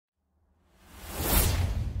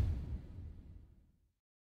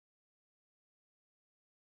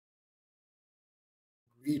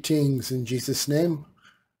Greetings in Jesus' name.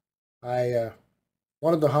 I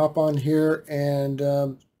wanted to hop on here and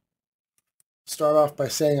start off by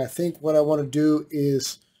saying I think what I want to do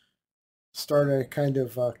is start a kind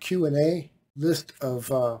of Q&A list of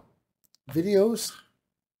videos,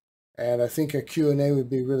 and I think a Q&A would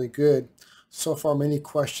be really good. So far, many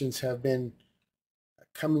questions have been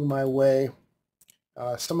coming my way.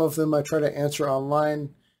 Some of them I try to answer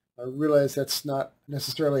online. I realize that's not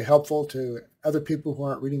necessarily helpful to other people who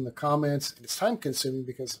aren't reading the comments. It's time consuming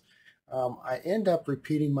because I end up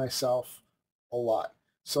repeating myself a lot.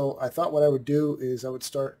 So I thought what I would do is I would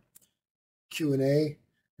start Q&A,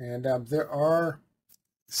 and there are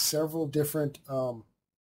several different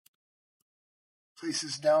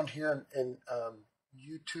places down here in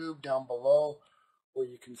YouTube down below where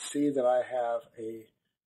you can see that I have a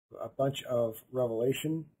bunch of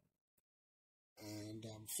Revelation and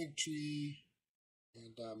Fig Tree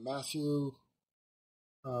and Matthew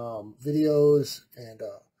videos and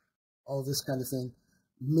all this kind of thing.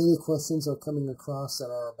 Many questions are coming across that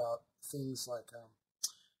are about things like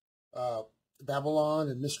Babylon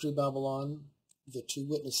and Mystery Babylon, the two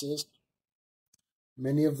witnesses.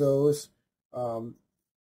 Many of those,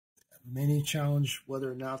 many challenge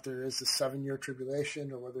whether or not there is a 7-year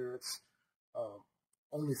tribulation or whether it's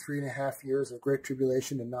only 3.5 years of Great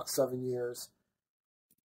Tribulation and not 7 years.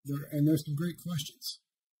 And there's some great questions.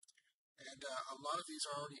 And a lot of these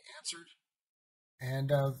are already answered.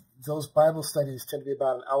 And those Bible studies tend to be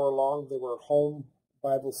about an hour long. They were home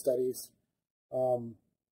Bible studies. We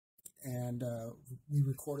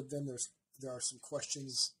recorded them. There are some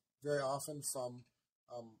questions very often from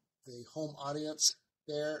the home audience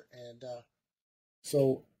there. And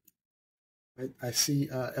so I see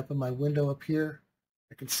up in my window up here,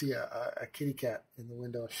 I can see a kitty cat in the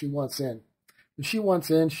window. She wants in. When she wants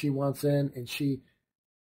in, and she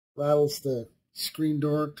rattles the screen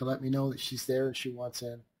door to let me know that she's there and she wants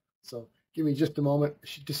in. So give me just a moment.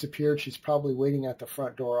 She disappeared. She's probably waiting at the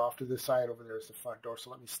front door. Off to the side over there is the front door. So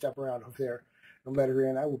let me step around over there and let her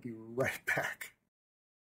in. I will be right back.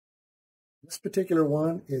 This particular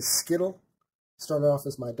one is Skittle. Started off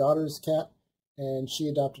as my daughter's cat, and she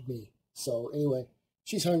adopted me. So anyway,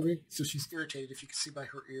 she's hungry, so she's irritated, if you can see by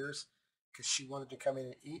her ears, because she wanted to come in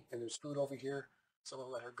and eat, and there's food over here, so I'm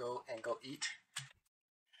going to let her go and go eat.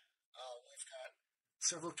 We've got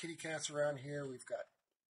several kitty cats around here. We've got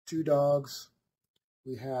 2 dogs.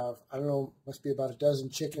 We have, I don't know, must be about a dozen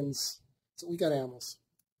chickens. So we got animals.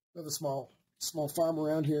 We have a small farm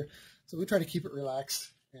around here, so we try to keep it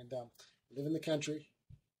relaxed and live in the country.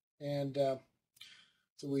 And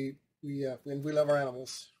so we love our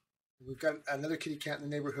animals. We've got another kitty cat in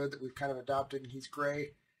the neighborhood that we've kind of adopted, and he's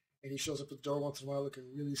gray. And he shows up at the door once in a while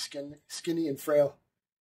looking really skinny and frail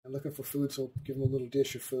and looking for food, so give him a little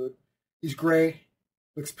dish of food. He's gray,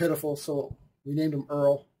 looks pitiful, so we named him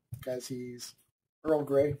Earl because he's Earl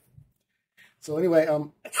Grey. So anyway,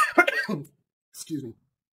 excuse me.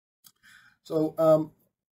 So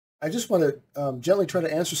I just want to gently try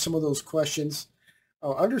to answer some of those questions.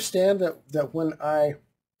 Understand that when I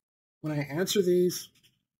answer these,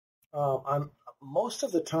 I'm most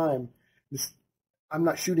of the time I'm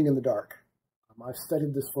not shooting in the dark. I've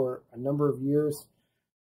studied this for a number of years.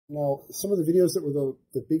 Now, some of the videos that were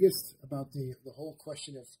the biggest about the whole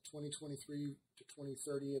question of 2023 to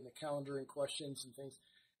 2030 and the calendaring questions and things,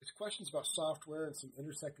 it's questions about software and some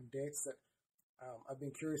intersecting dates that I've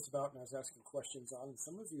been curious about, and I was asking questions on. And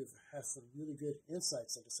some of you have some really good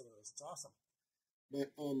insights into some of those. It's awesome.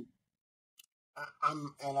 But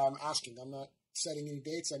I'm asking. I'm not setting any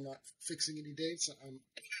dates. I'm not fixing any dates.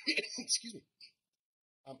 Excuse me.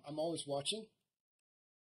 I'm always watching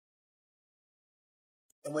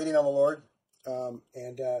and waiting on the Lord.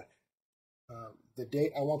 The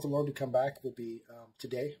date I want the Lord to come back will be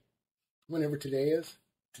today, whenever today is,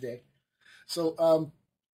 today. So,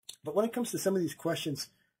 but when it comes to some of these questions,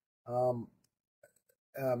 some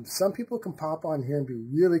people can pop on here and be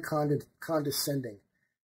really condescending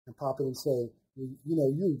and pop in and say,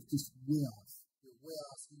 you're just way off. You're way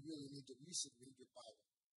off. You should read your Bible.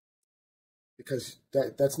 Because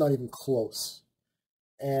that's not even close.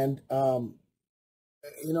 And,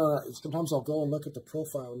 sometimes I'll go and look at the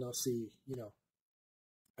profile and I'll see,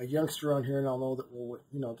 a youngster on here, and I'll know that,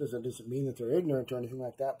 it doesn't mean that they're ignorant or anything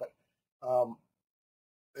like that, but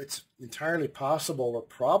it's entirely possible or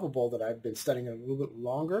probable that I've been studying it a little bit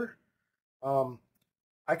longer.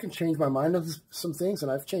 I can change my mind on some things,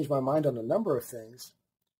 and I've changed my mind on a number of things,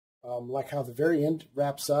 like how the very end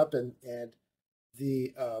wraps up and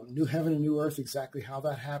the new heaven and new earth, exactly how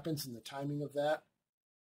that happens and the timing of that.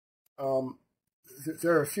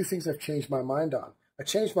 There are a few things I've changed my mind on. I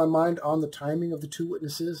changed my mind on the timing of the two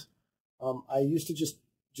witnesses. I used to just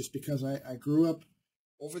because I grew up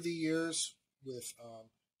over the years with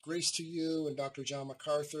Grace to You and Dr. John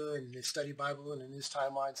MacArthur and his study Bible and in his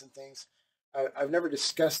timelines and things. I've never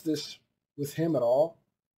discussed this with him at all.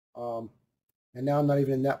 And now I'm not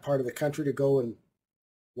even in that part of the country to go and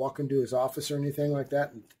walk into his office or anything like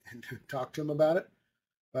that and talk to him about it.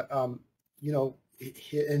 But, you know,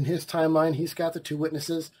 in his timeline, he's got the two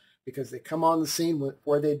witnesses because they come on the scene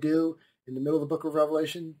where they do in the middle of the book of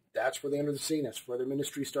Revelation. That's where they enter the scene. That's where their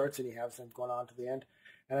ministry starts, and he has them going on to the end.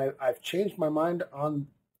 And I've changed my mind on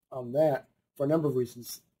that for a number of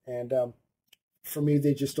reasons. And for me,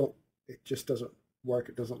 it just doesn't work.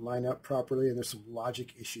 It doesn't line up properly, and there's some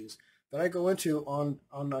logic issues that I go into on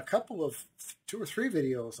a couple of 2 or 3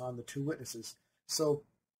 videos on the two witnesses. So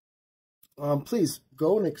please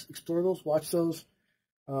go and explore those, watch those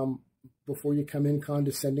before you come in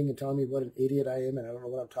condescending and telling me what an idiot I am and I don't know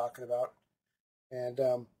what I'm talking about.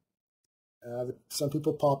 And some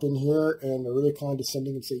people pop in here and are really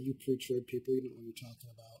condescending and say, "You preach-word people, you don't know what you're talking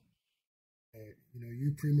about. You know,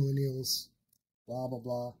 you premillennials, blah, blah,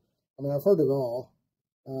 blah." I mean, I've heard it all.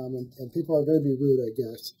 And people are going to be rude, I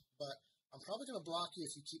guess. But I'm probably going to block you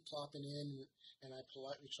if you keep plopping in and I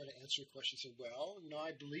politely try to answer your question and say, "Well, you know,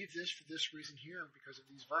 I believe this for this reason here because of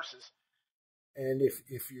these verses." And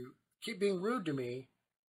if you keep being rude to me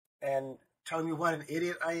and telling me what an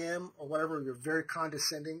idiot I am or whatever, you're very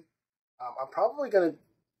condescending, I'm probably going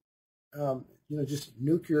to, you know, just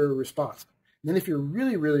nuke your response. And then if you're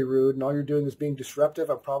really, really rude and all you're doing is being disruptive,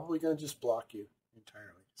 I'm probably going to just block you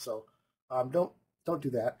entirely. So don't do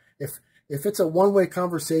that. If it's a one-way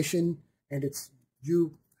conversation and it's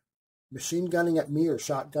you machine gunning at me or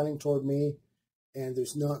shotgunning toward me, and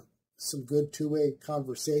there's not some good two-way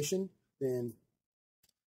conversation, then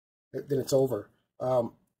it's over.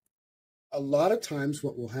 A lot of times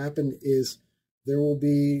what will happen is there will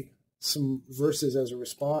be some verses as a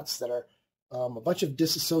response that are a bunch of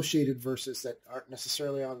disassociated verses that aren't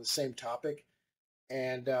necessarily on the same topic.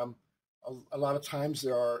 And a lot of times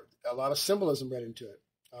there are a lot of symbolism read into it.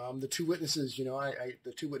 The two witnesses, you know,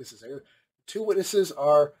 the two witnesses here. The two witnesses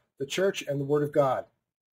are the church and the Word of God.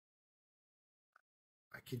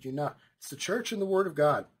 I kid you not. It's the church and the Word of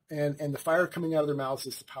God. And the fire coming out of their mouths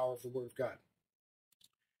is the power of the Word of God.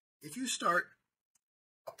 If you start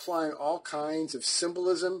applying all kinds of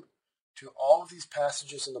symbolism to all of these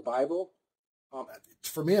passages in the Bible,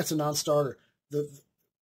 for me, it's a non-starter. The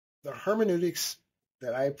hermeneutics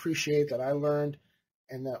that I appreciate, that I learned,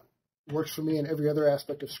 and that works for me in every other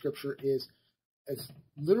aspect of Scripture is as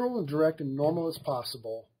literal and direct and normal as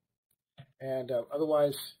possible. And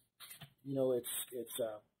otherwise, you know, it's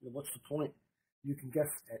what's the point? You can guess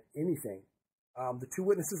at anything. The two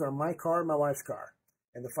witnesses are my car and my wife's car.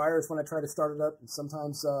 And the fire is when I try to start it up. And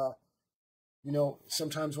sometimes, you know,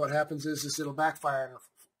 sometimes what happens is it'll backfire and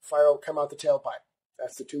fire will come out the tailpipe.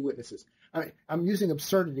 That's the two witnesses. I mean, I'm using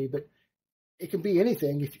absurdity, but it can be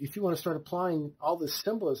anything. If you want to start applying all this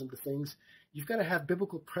symbolism to things, you've got to have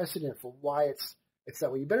biblical precedent for why it's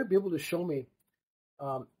that way. You better be able to show me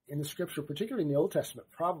in the Scripture, particularly in the Old Testament,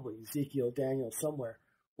 probably Ezekiel, Daniel, somewhere,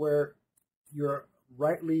 where you're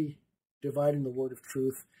rightly dividing the word of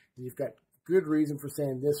truth, and you've got good reason for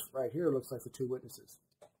saying this right here looks like the two witnesses.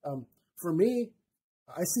 For me,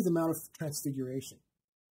 I see the Mount of Transfiguration.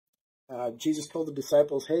 Jesus told the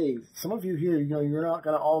disciples, "Hey, some of you here, you know, you're not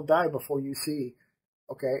going to all die before you see."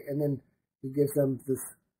 Okay, and then he gives them this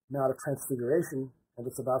Mount of Transfiguration, and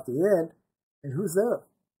it's about the end, and who's there?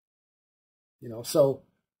 You know, so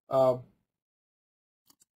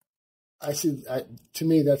to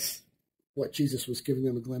me, that's what Jesus was giving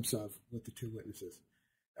them a glimpse of with the two witnesses.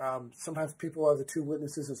 Sometimes people are the two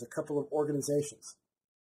witnesses as a couple of organizations.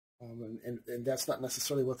 And that's not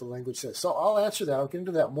necessarily what the language says. So I'll answer that. I'll get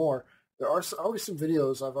into that more. There are already some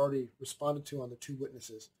videos I've already responded to on the two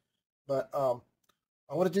witnesses. But I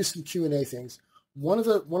want to do some Q&A things. One of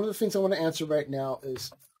the things I want to answer right now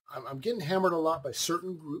is I'm getting hammered a lot by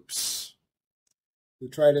certain groups who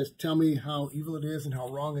try to tell me how evil it is and how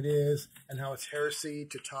wrong it is and how it's heresy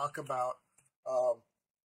to talk about,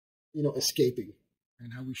 you know, escaping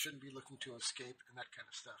and how we shouldn't be looking to escape and that kind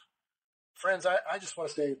of stuff. Friends, I just want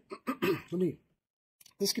to say,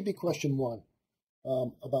 this could be question one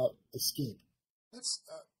about escape.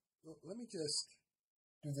 Let me just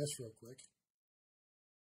do this real quick.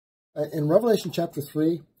 In Revelation chapter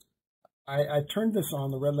 3, I turned this on,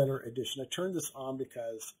 the red letter edition. I turned this on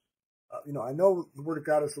because, you know, I know the Word of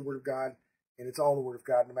God is the Word of God, and it's all the Word of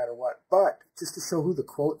God no matter what. But just to show who the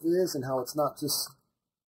quote is and how it's not just,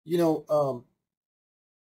 you know,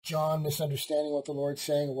 John misunderstanding what the Lord's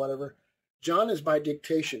saying or whatever. John is by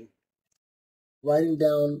dictation writing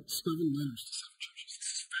down 7 letters to 7 churches.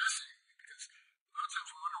 This is fascinating because a lot of times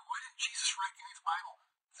we wonder, why didn't Jesus write any of the Bible?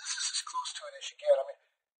 This is as close to it as you get. I mean,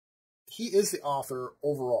 he is the author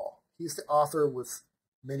overall. He's the author with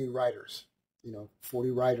many writers,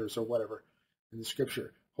 40 writers or whatever in the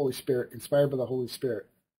scripture. Holy Spirit, inspired by the Holy Spirit,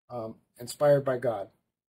 inspired by God,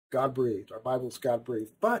 God-breathed. Our Bible's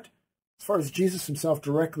God-breathed. But as far as Jesus himself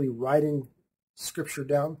directly writing scripture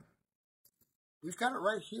down, we've got it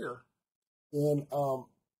right here in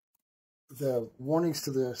the warnings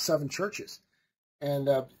to the 7 churches. And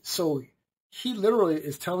so he literally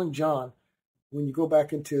is telling John, when you go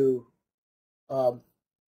back into the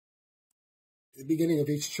beginning of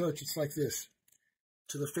each church, it's like this.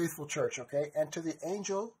 To the faithful church, okay? And to the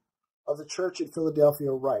angel of the church in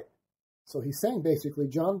Philadelphia write. So he's saying basically,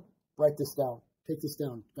 John, write this down. Take this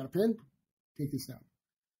down. Got a pen? Take this down.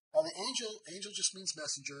 Now the angel just means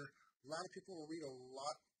messenger. A lot of people will read a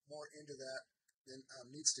lot more into that than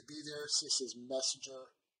needs to be there. So it says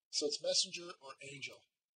messenger. So it's messenger or angel.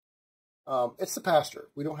 It's the pastor.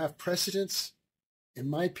 We don't have precedence, in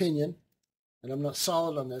my opinion, and I'm not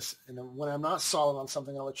solid on this. And when I'm not solid on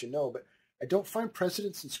something, I'll let you know. But I don't find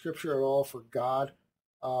precedence in Scripture at all for God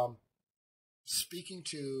speaking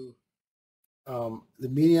to the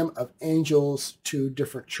medium of angels to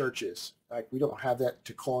different churches. Like we don't have that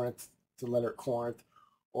to Corinth, to letter Corinth,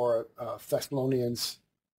 or Thessalonians.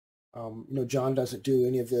 John doesn't do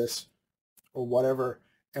any of this or whatever.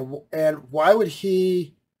 And why would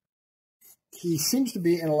he? He seems to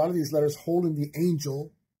be in a lot of these letters holding the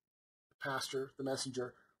angel, the pastor, the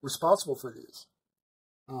messenger, responsible for these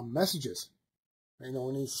messages.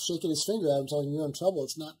 When he's shaking his finger at him, telling you're in trouble,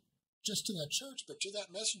 it's not just to that church, but to that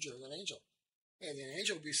messenger, that angel. And the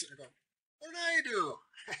angel will be sitting there going, "What did I do?"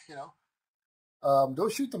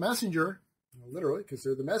 Don't shoot the messenger, literally, because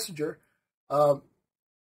they're the messenger.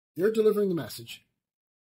 They're delivering the message.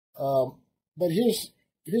 But here's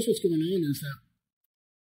what's going on is that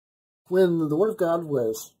when the Word of God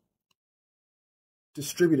was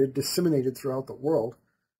disseminated throughout the world,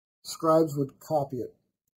 scribes would copy it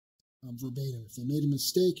verbatim. If they made a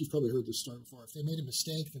mistake, you've probably heard this story before. If they made a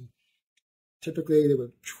mistake, then typically they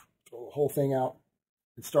would throw the whole thing out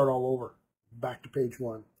and start all over, back to page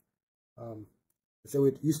 1. As they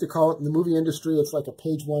used to call it in the movie industry, it's like a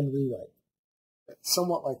page 1 rewrite.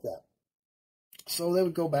 Somewhat like that. So they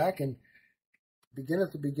would go back and begin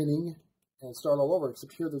at the beginning and start all over,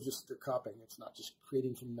 except here they're copying. It's not just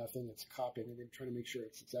creating from nothing, it's copying and then trying to make sure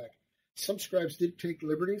it's exact. Some scribes did take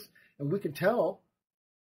liberties, and we can tell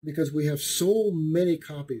because we have so many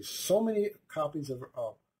copies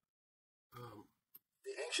of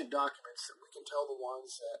the ancient documents that we can tell the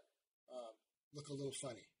ones that look a little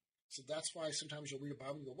funny. So that's why sometimes you'll read a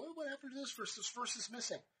Bible and go, what happened to this verse? This verse is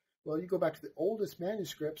missing. Well, you go back to the oldest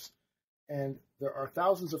manuscripts, and there are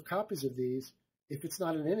thousands of copies of these. If it's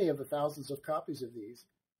not in any of the thousands of copies of these,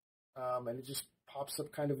 and it just pops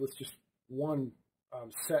up kind of with just one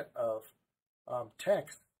set of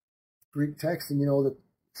text, Greek text, and that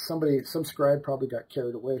some scribe probably got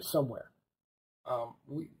carried away somewhere.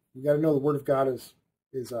 We got to know the Word of God is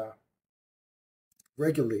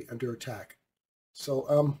regularly under attack.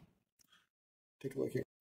 So take a look here.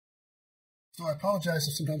 So I apologize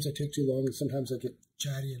if sometimes I take too long, and sometimes I get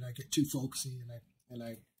chatty and I get too folksy, and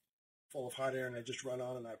I full of hot air, and I just run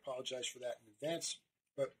on, and I apologize for that in advance.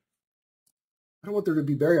 But I don't want there to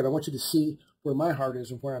be buried. I want you to see where my heart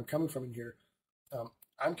is and where I'm coming from in here.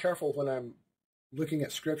 I'm careful when I'm looking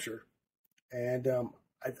at Scripture, and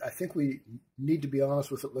I think we need to be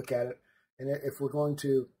honest with it, look at it, and if we're going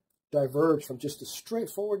to diverge from just a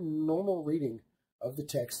straightforward, normal reading of the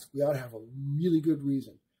text, we ought to have a really good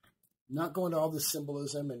reason. Not go into all this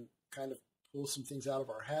symbolism and kind of pull some things out of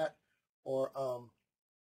our hat, or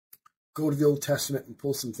go to the Old Testament and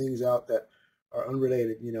pull some things out that are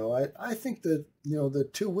unrelated. I think that the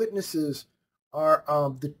 2 witnesses are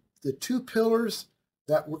the 2 pillars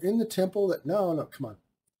that were in the temple. That no, come on,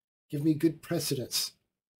 give me good precedence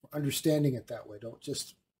for understanding it that way. Don't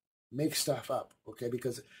just make stuff up, okay?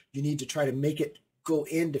 Because you need to try to make it go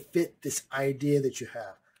in to fit this idea that you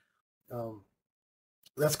have.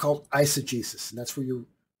 That's called eisegesis, and that's where you're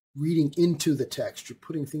reading into the text. You're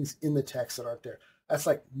putting things in the text that aren't there. That's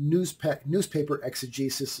like newspaper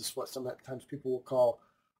exegesis is what sometimes people will call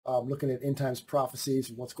looking at end times prophecies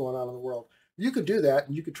and what's going on in the world. You could do that,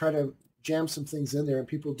 and you could try to jam some things in there, and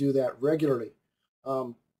people do that regularly.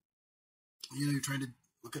 You're trying to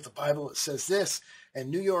look at the Bible. It says this,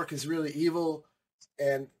 and New York is really evil,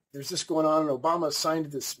 and there's this going on, and Obama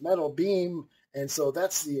signed this metal beam, and so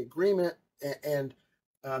that's the agreement, and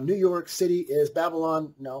New York City is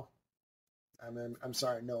Babylon. No, I'm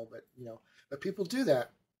sorry, no, but but people do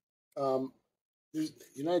that. The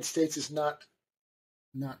United States is not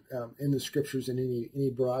in the scriptures in any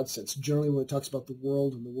broad sense. Generally, when it talks about the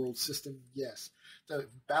world and the world system, yes, the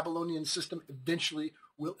Babylonian system eventually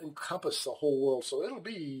will encompass the whole world. So it'll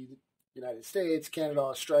be the United States, Canada,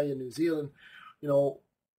 Australia, New Zealand,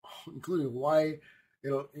 including Hawaii.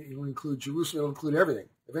 It'll include Jerusalem. It'll include everything.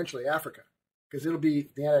 Eventually, Africa, because it'll be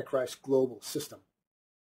the Antichrist global system.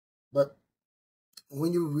 But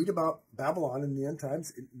when you read about Babylon in the end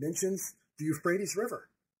times, it mentions the Euphrates River,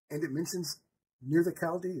 and it mentions near the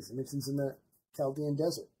Chaldees. It mentions in the Chaldean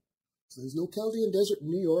desert. So there's no Chaldean desert in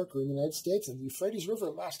New York or in the United States, and the Euphrates River,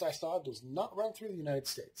 last I saw, does not run through the United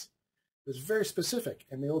States. It's very specific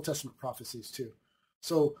in the Old Testament prophecies too.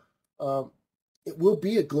 So it will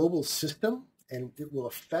be a global system, and it will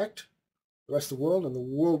affect the rest of the world, and the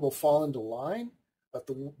world will fall into line. But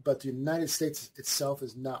the United States itself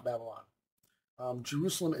is not Babylon.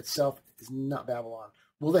 Jerusalem itself is not Babylon.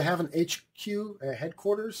 Will they have an HQ, a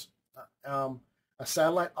headquarters, a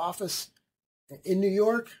satellite office in New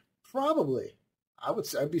York? Probably.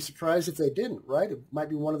 I'd be surprised if they didn't, right? It might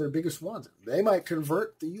be one of their biggest ones. They might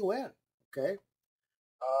convert the UN, okay?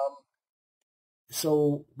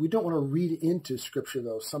 So we don't want to read into Scripture,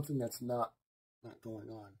 though, something that's not going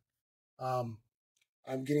on.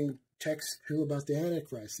 I'm getting texts, too, about the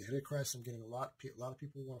Antichrist. The Antichrist, I'm getting a lot of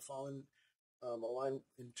people want to fall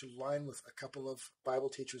into line with a couple of Bible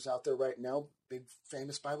teachers out there right now, big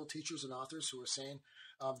famous Bible teachers and authors who are saying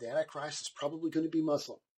the Antichrist is probably going to be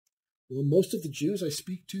Muslim. Well, most of the Jews I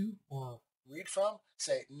speak to or read from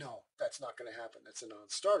say, no, that's not going to happen. That's a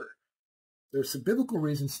non-starter. There's some biblical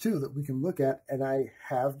reasons, too, that we can look at, and I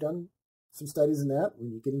have done some studies in that.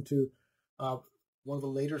 When you get into one of the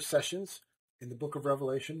later sessions in the book of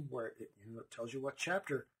Revelation, where it tells you what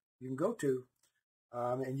chapter you can go to,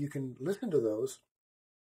 and you can listen to those.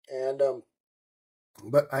 And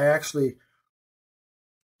but I actually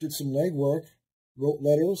did some legwork, wrote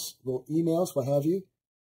letters, wrote emails, what have you,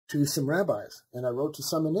 to some rabbis, and I wrote to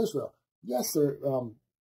some in Israel. Yes, they're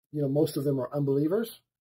most of them are unbelievers,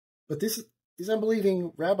 but these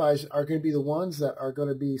unbelieving rabbis are going to be the ones that are going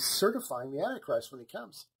to be certifying the Antichrist when he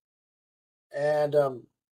comes, and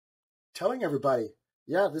telling everybody,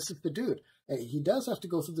 yeah, this is the dude. And he does have to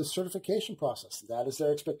go through the certification process. That is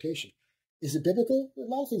their expectation. Is it biblical? A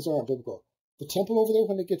lot of things aren't biblical. The temple over there,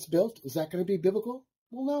 when it gets built, is that going to be biblical?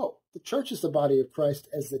 Well, no. The church is the body of Christ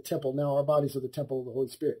as the temple. Now our bodies are the temple of the Holy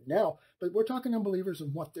Spirit. Now, but we're talking unbelievers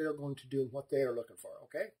and what they're going to do and what they are looking for,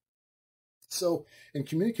 okay? So in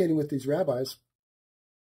communicating with these rabbis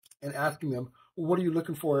and asking them, well, what are you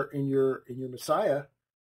looking for in your Messiah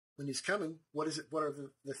when he's coming? What is it? What are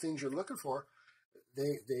the things you're looking for?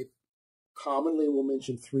 They commonly will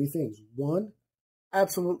mention three things. One,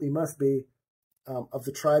 absolutely must be of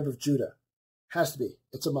the tribe of Judah. Has to be.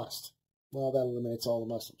 It's a must. Well, that eliminates all the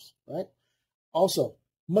Muslims, right? Also,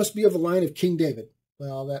 must be of the line of King David.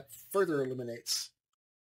 Well, that further eliminates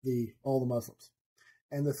all the Muslims.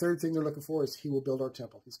 And the third thing they're looking for is he will build our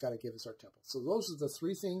temple. He's got to give us our temple. So those are the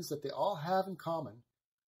three things that they all have in common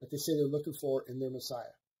that they say they're looking for in their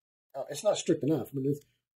Messiah. It's not strict enough. I mean,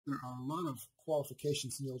 there are a lot of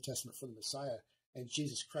qualifications in the Old Testament for the Messiah, and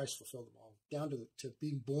Jesus Christ fulfilled them all, down to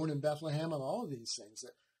being born in Bethlehem and all of these things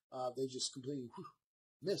that they just completely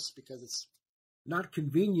miss because it's not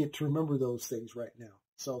convenient to remember those things right now.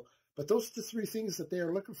 So, but those are the three things that they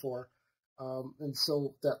are looking for, and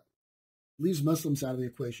so that leaves Muslims out of the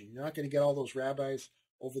equation. You're not going to get all those rabbis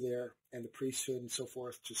over there and the priesthood and so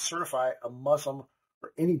forth to certify a Muslim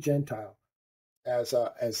or any Gentile as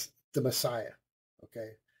the Messiah.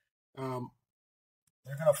 Okay, they're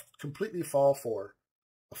going to completely fall for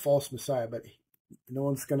a false Messiah, but no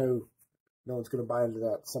one's going to buy into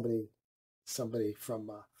that. Somebody from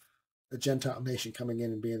a Gentile nation coming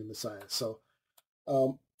in and being the Messiah. So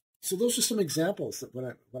those are some examples that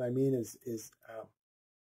what I mean is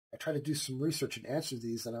I try to do some research and answer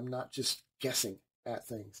these, and I'm not just guessing at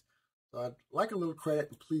things. So I'd like a little credit,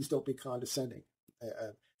 and please don't be condescending.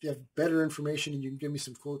 If you have better information and you can give me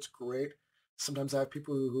some quotes, great. Sometimes I have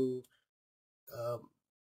people who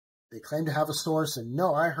they claim to have a source, and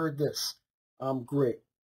no, I heard this. Great.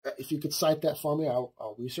 If you could cite that for me,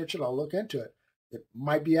 I'll research it. I'll look into it. It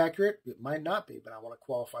might be accurate. It might not be, but I want to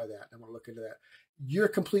qualify that. I want to look into that. You're a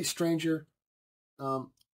complete stranger,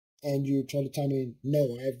 and you're trying to tell me,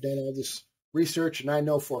 no, I've done all this research, and I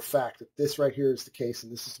know for a fact that this right here is the case,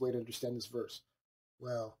 and this is the way to understand this verse.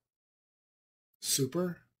 Well,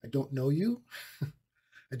 super. I don't know you.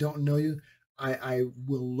 I don't know you. I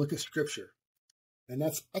will look at Scripture, and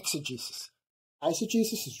that's exegesis.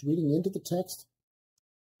 Eisegesis is reading into the text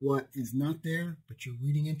what is not there, but you're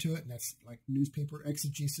reading into it, and that's like newspaper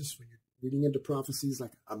exegesis when you're reading into prophecies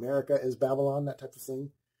like America is Babylon, that type of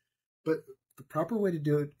thing. But the proper way to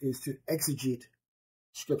do it is to exegete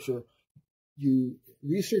Scripture. You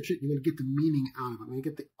research it, you want to get the meaning out of it, you want to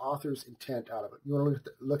get the author's intent out of it. You want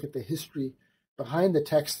to look at the history behind the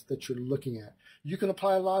text that you're looking at. You can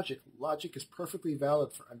apply logic. Logic is perfectly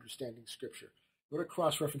valid for understanding Scripture. You want to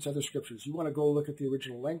cross-reference other Scriptures. You want to go look at the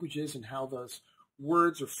original languages and how those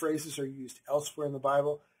words or phrases are used elsewhere in the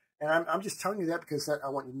Bible. And I'm just telling you that because I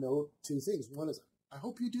want you to know two things. One is, I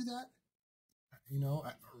hope you do that.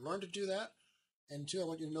 Learn to do that. And two, I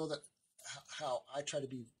want you to know that how I try to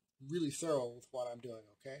be really thorough with what I'm doing,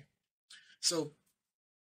 okay? So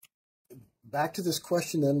back to this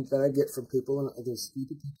question then that I get from people, and there's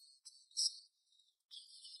people and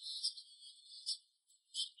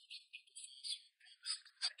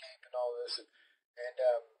all this,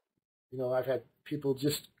 and I've had people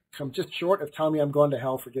just come just short of telling me I'm going to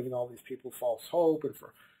hell for giving all these people false hope, and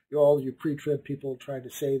for all you pre-trib people trying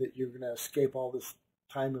to say that you're going to escape all this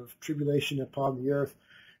time of tribulation upon the earth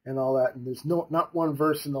and all that. And there's not one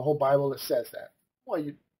verse in the whole Bible that says that. Well,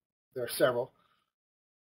 there are several.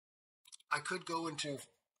 I could go into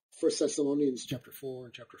 1 Thessalonians chapter 4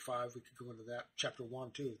 and chapter 5. We could go into that. Chapter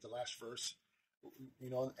 1, too, the last verse.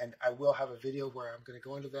 And I will have a video where I'm going to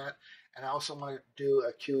go into that. And I also want to do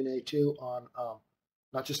a Q&A, too, on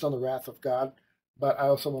not just on the wrath of God, but I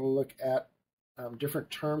also want to look at different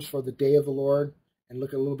terms for the day of the Lord and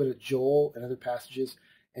look a little bit at Joel and other passages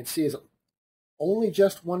and see, is it only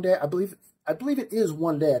just one day? I believe it is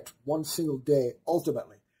one day, one single day,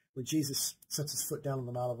 ultimately, when Jesus sets his foot down on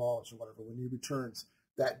the Mount of Olives or whatever, when he returns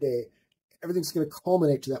that day. Everything's going to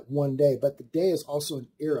culminate to that one day, but the day is also an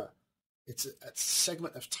era. It's a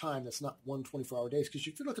segment of time that's not one 24-hour day. Because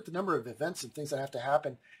if you look at the number of events and things that have to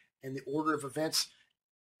happen and the order of events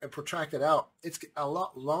and protract it out, it's a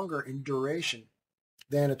lot longer in duration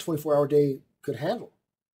than a 24-hour day could handle.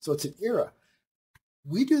 So it's an era.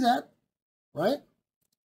 We do that, right?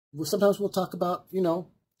 Sometimes we'll talk about,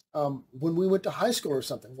 when we went to high school or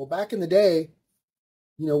something. Well, back in the day,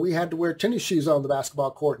 we had to wear tennis shoes on the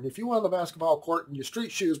basketball court. And if you were on the basketball court in your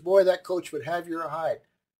street shoes, boy, that coach would have your hide.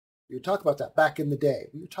 You talk about that back in the day.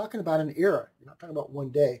 You're talking about an era. You're not talking about one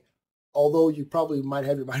day. Although you probably might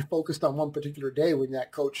have your mind focused on one particular day when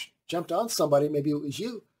that coach jumped on somebody. Maybe it was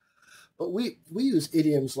you. But we use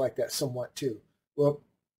idioms like that somewhat too. Well,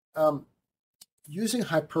 using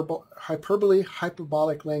hyperbole,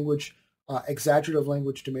 hyperbolic language, exaggerative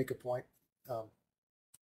language to make a point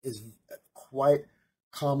is quite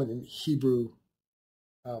common in Hebrew,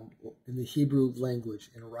 in the Hebrew language,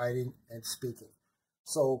 in writing and speaking.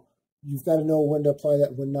 So you've got to know when to apply that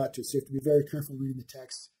and when not to. So you have to be very careful reading the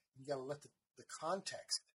text. You've got to let the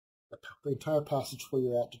context, the entire passage where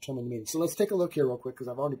you're at, determine the meaning. So let's take a look here real quick, because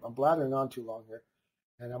I'm blathering on too long here.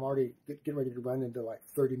 And I'm already getting ready to run into like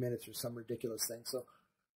 30 minutes or some ridiculous thing. So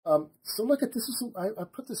look at this. I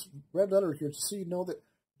put this red letter here so you know that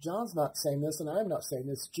John's not saying this and I'm not saying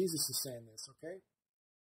this. Jesus is saying this, okay?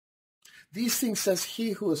 These things says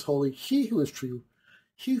he who is holy, he who is true,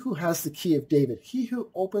 he who has the key of David, he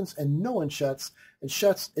who opens and no one shuts, and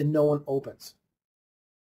shuts and no one opens.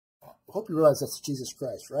 I hope you realize that's Jesus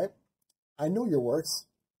Christ, right? I know your works.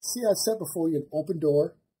 See, I set before you an open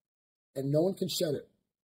door, and no one can shut it.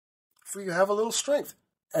 For you have a little strength,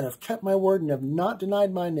 and have kept my word, and have not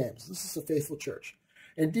denied my name. This is a faithful church.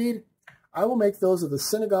 Indeed, I will make those of the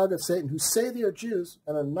synagogue of Satan who say they are Jews,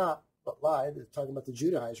 and are not, but lie. They're talking about the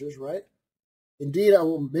Judaizers, right? Indeed, I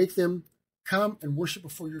will make them come and worship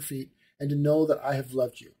before your feet, and to know that I have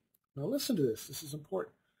loved you. Now listen to this. This is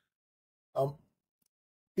important.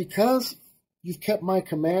 Because you've kept my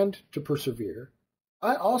command to persevere,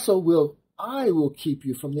 I will keep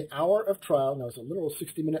you from the hour of trial. Now, is a literal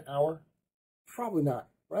 60-minute hour? Probably not,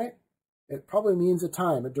 right? It probably means a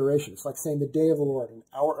time, a duration. It's like saying the day of the Lord, an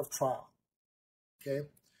hour of trial. Okay?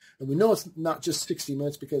 And we know it's not just 60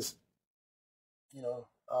 minutes because, the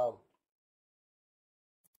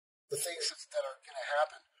things that are going to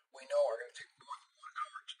happen, we know are going to take more than 1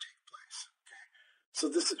 hour to take place. Okay? So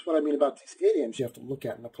this is what I mean about these idioms you have to look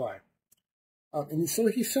at and apply. And so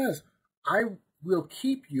he says, I will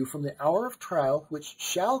keep you from the hour of trial, which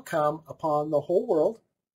shall come upon the whole world.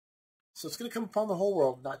 So it's going to come upon the whole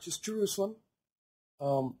world, not just Jerusalem,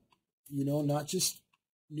 not just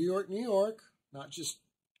New York, not just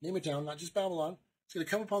name a town, not just Babylon. It's going to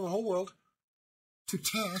come upon the whole world to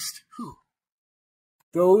test who?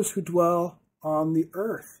 Those who dwell on the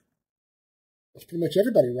earth. That's pretty much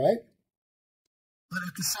everybody, right? But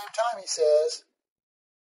at the same time, he says,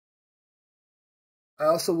 I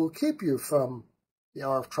also will keep you from the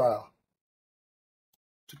hour of trial,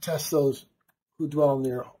 to test those who dwell on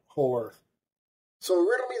the whole earth. So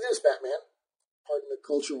riddle me this, Batman. Pardon the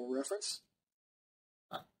cultural reference.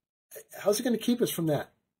 How's it going to keep us from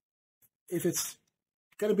that? If it's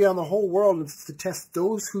going to be on the whole world and to test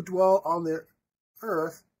those who dwell on the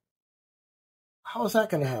earth, how is that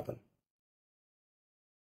going to happen?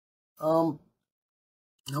 Now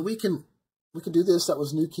we can do this. That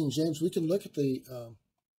was New King James. We can look at the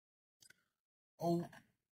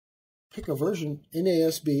pick a version,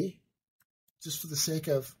 NASB, just for the sake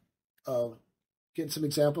of getting some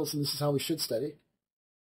examples, and this is how we should study.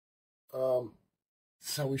 This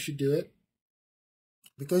is how we should do it.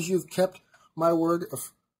 Because you've kept my word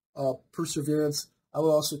of perseverance, I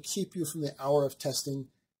will also keep you from the hour of testing,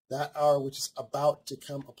 that hour which is about to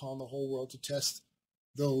come upon the whole world to test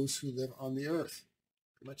those who live on the earth.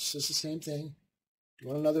 Pretty much says the same thing. If you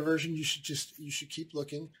want another version, you should keep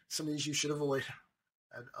looking. Some of these you should avoid.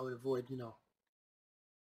 I would avoid,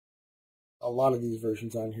 a lot of these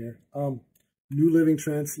versions on here. New Living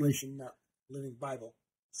Translation, not Living Bible.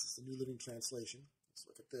 This is the New Living Translation. Let's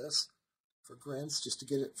look at this for grants, just to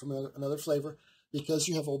get it from another flavor. Because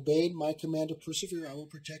you have obeyed my command to persevere, I will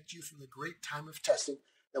protect you from the great time of testing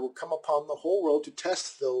that will come upon the whole world to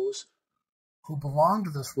test those who belong to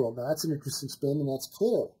this world. Now, that's an interesting spin, and that's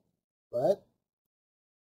clear, right?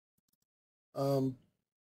 I'll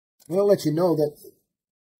let you know that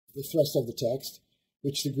the thrust of the text,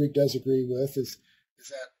 which the Greek does agree with, is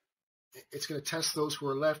that it's going to test those who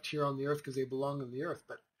are left here on the earth because they belong on the earth,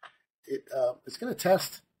 but it's going to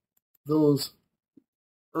test those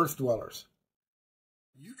earth dwellers.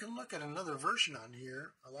 You can look at another version on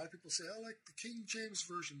here. A lot of people say, I like the King James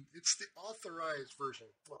Version. It's the authorized version.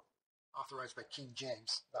 Well, authorized by King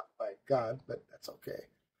James, not by God, but that's okay.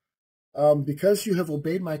 Because you have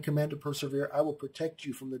obeyed my command to persevere, I will protect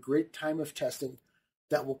you from the great time of testing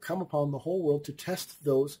that will come upon the whole world to test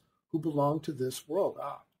those who belong to this world.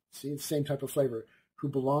 See, the same type of flavor, who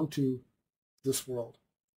belong to this world.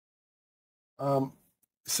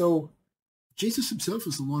 So Jesus himself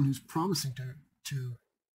is the one who's promising to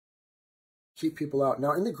keep people out.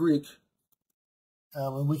 Now, in the Greek,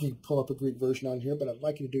 and we can pull up a Greek version on here, but I'd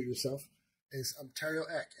like you to do it yourself, is terio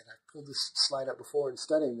ek. And I pulled this slide up before in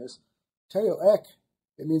studying this. Terio ek,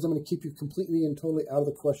 it means I'm going to keep you completely and totally out of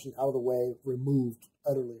the question, out of the way, removed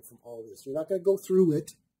utterly from all of this. You're not going to go through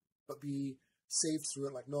it, but be saved through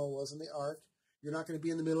it like Noah was in the ark. You're not going to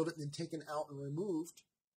be in the middle of it and then taken out and removed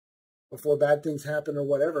before bad things happen or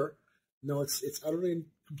whatever. No, it's utterly and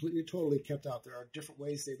completely and totally kept out. There are different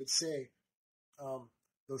ways they would say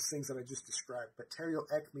those things that I just described. But terio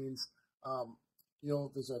ek means,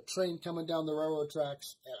 there's a train coming down the railroad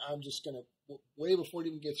tracks, and I'm just going to, way before it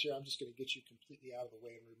even gets here, I'm just going to get you completely out of the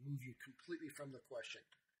way and remove you completely from the question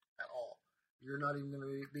at all. You're not even going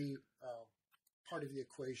to be part of the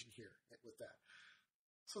equation here with that.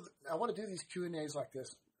 So I want to do these Q&As like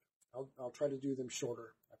this. I'll try to do them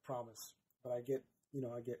shorter, I promise. But I get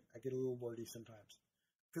a little wordy sometimes,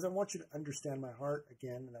 because I want you to understand my heart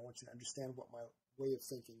again, and I want you to understand what my way of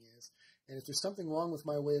thinking is. And if there's something wrong with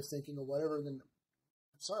my way of thinking or whatever, then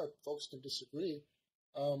I'm sorry, folks can disagree.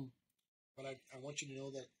 But I want you to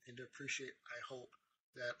know that and to appreciate, I hope,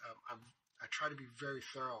 that I try to be very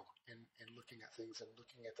thorough in looking at things and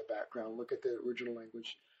looking at the background, look at the original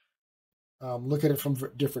language, look at it from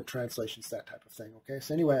different translations, that type of thing. Okay.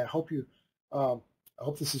 So anyway, I hope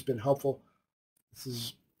this has been helpful. This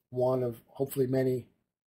is one of hopefully many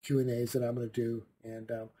Q&As that I'm going to do.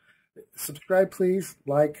 And subscribe, please,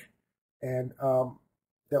 like, and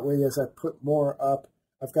that way as I put more up,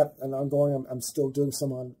 I've got an ongoing, I'm still doing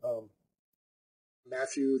some on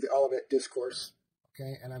Matthew, the Olivet Discourse,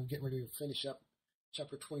 okay, and I'm getting ready to finish up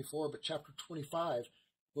chapter 24, but chapter 25,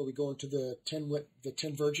 where we go into the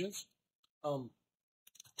 10 virgins, 10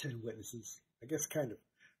 witnesses, I guess kind of,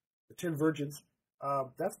 the 10 virgins,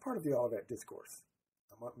 that's part of the Olivet Discourse.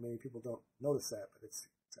 Many people don't notice that, but it's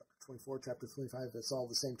chapter 24, chapter 25, that's all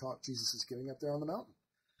the same talk Jesus is giving up there on the mountain.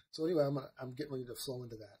 So anyway, I'm getting ready to flow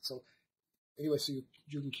into that. So anyway, so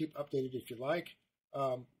you can keep updated if you like.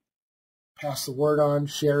 Pass the word on,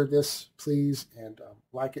 share this, please, and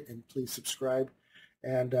like it, and please subscribe.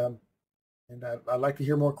 And I'd like to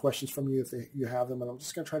hear more questions from you if you have them. And I'm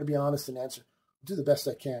just going to try to be honest and answer. I'll do the best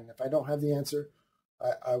I can. If I don't have the answer,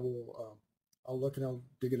 I will. I'll look and I'll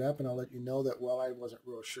dig it up, and I'll let you know that, well, I wasn't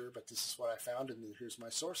real sure, but this is what I found, and here's my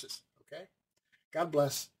sources. Okay? God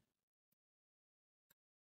bless.